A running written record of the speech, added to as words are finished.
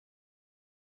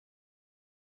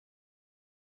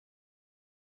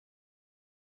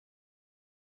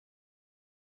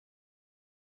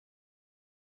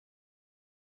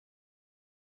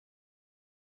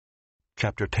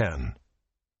Chapter 10.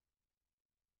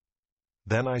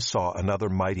 Then I saw another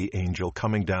mighty angel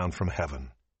coming down from heaven,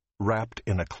 wrapped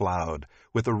in a cloud,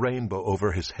 with a rainbow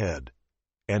over his head,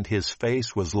 and his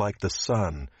face was like the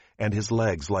sun, and his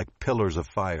legs like pillars of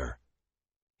fire.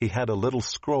 He had a little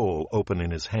scroll open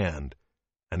in his hand,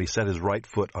 and he set his right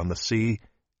foot on the sea,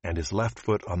 and his left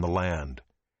foot on the land.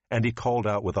 And he called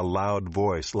out with a loud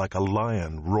voice, like a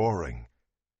lion roaring.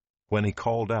 When he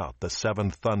called out, the 7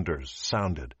 thunders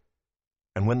sounded.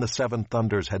 And when the 7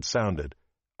 thunders had sounded,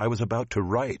 I was about to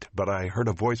write, but I heard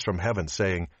a voice from heaven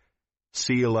saying,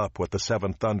 "Seal up what the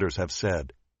 7 thunders have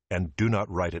said, and do not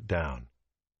write it down."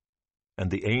 And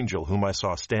the angel whom I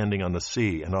saw standing on the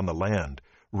sea and on the land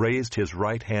raised his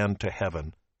right hand to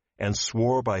heaven, and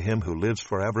swore by him who lives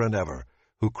forever and ever,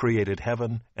 who created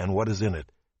heaven and what is in it,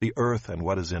 the earth and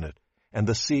what is in it, and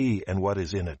the sea and what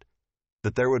is in it,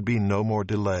 that there would be no more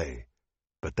delay,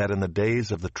 but that in the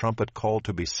days of the trumpet call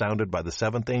to be sounded by the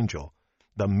 7th angel,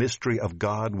 the mystery of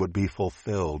God would be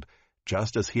fulfilled,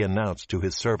 just as he announced to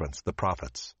his servants the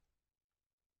prophets.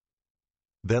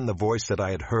 Then the voice that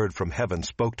I had heard from heaven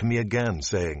spoke to me again,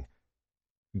 saying,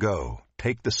 "Go,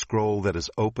 take the scroll that is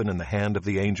open in the hand of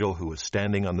the angel who is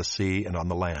standing on the sea and on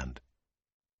the land."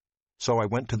 So I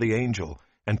went to the angel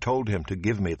and told him to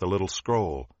give me the little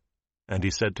scroll. And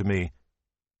he said to me,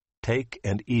 "Take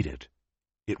and eat it.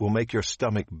 It will make your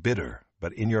stomach bitter,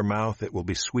 but in your mouth it will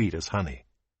be sweet as honey."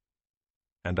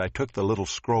 And I took the little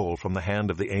scroll from the hand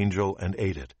of the angel and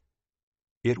ate it.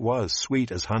 It was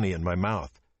sweet as honey in my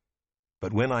mouth,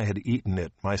 but when I had eaten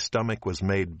it, my stomach was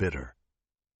made bitter.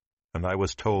 And I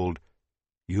was told,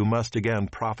 "You must again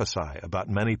prophesy about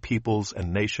many peoples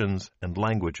and nations and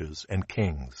languages and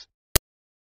kings."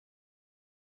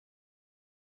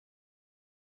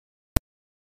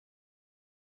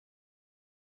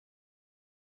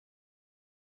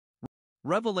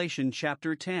 Revelation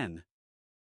chapter 10.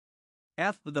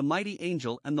 The mighty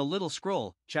angel and the little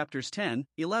scroll, chapters 10,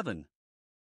 11.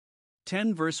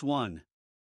 10 verse 1.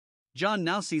 John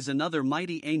now sees another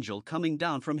mighty angel coming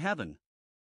down from heaven.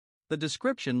 The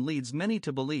description leads many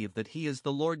to believe that he is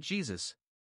the Lord Jesus.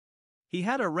 He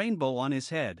had a rainbow on his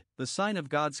head, the sign of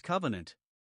God's covenant.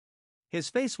 His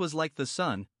face was like the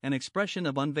sun, an expression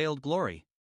of unveiled glory.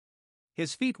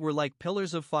 His feet were like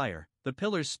pillars of fire, the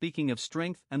pillars speaking of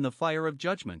strength and the fire of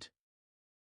judgment.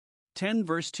 10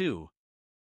 verse 2.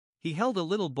 He held a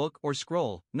little book or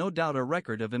scroll, no doubt a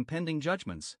record of impending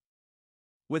judgments.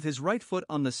 With his right foot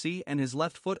on the sea and his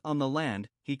left foot on the land,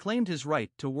 he claimed his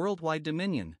right to worldwide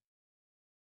dominion.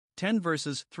 10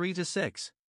 verses 3 to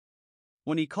 6.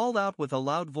 When he called out with a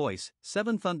loud voice,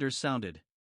 7 thunders sounded.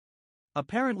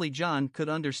 Apparently John could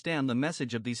understand the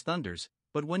message of these thunders,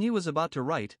 but when he was about to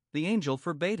write, the angel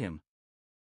forbade him.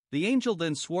 The angel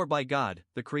then swore by God,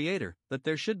 the Creator, that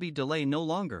there should be delay no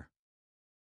longer.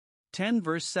 10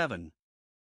 verse 7.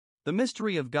 The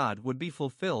mystery of God would be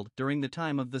fulfilled during the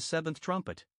time of the 7th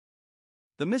trumpet.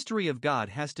 The mystery of God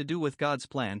has to do with God's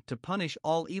plan to punish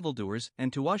all evildoers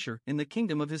and to usher in the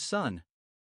kingdom of his Son.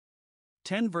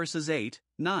 10 verses 8,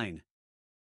 9.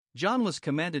 John was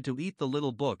commanded to eat the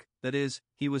little book, that is,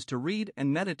 he was to read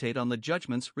and meditate on the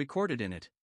judgments recorded in it.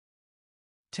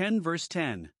 10 verse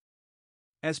 10.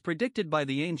 As predicted by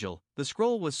the angel, the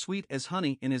scroll was sweet as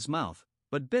honey in his mouth,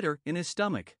 but bitter in his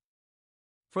stomach.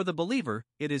 For the believer,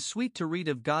 it is sweet to read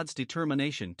of God's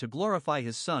determination to glorify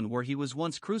his Son where he was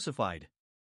once crucified.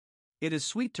 It is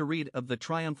sweet to read of the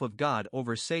triumph of God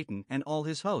over Satan and all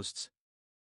his hosts.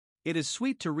 It is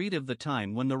sweet to read of the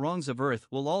time when the wrongs of earth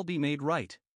will all be made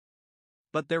right.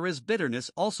 But there is bitterness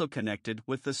also connected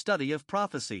with the study of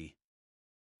prophecy.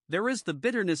 There is the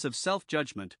bitterness of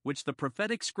self-judgment which the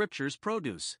prophetic scriptures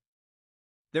produce.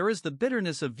 There is the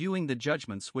bitterness of viewing the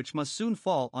judgments which must soon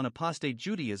fall on apostate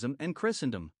Judaism and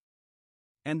Christendom.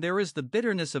 And there is the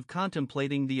bitterness of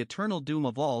contemplating the eternal doom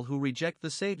of all who reject the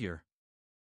Savior.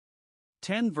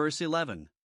 10 verse 11.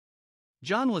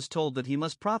 John was told that he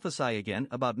must prophesy again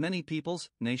about many peoples,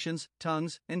 nations,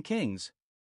 tongues, and kings.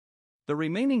 The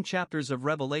remaining chapters of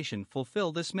Revelation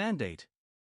fulfill this mandate.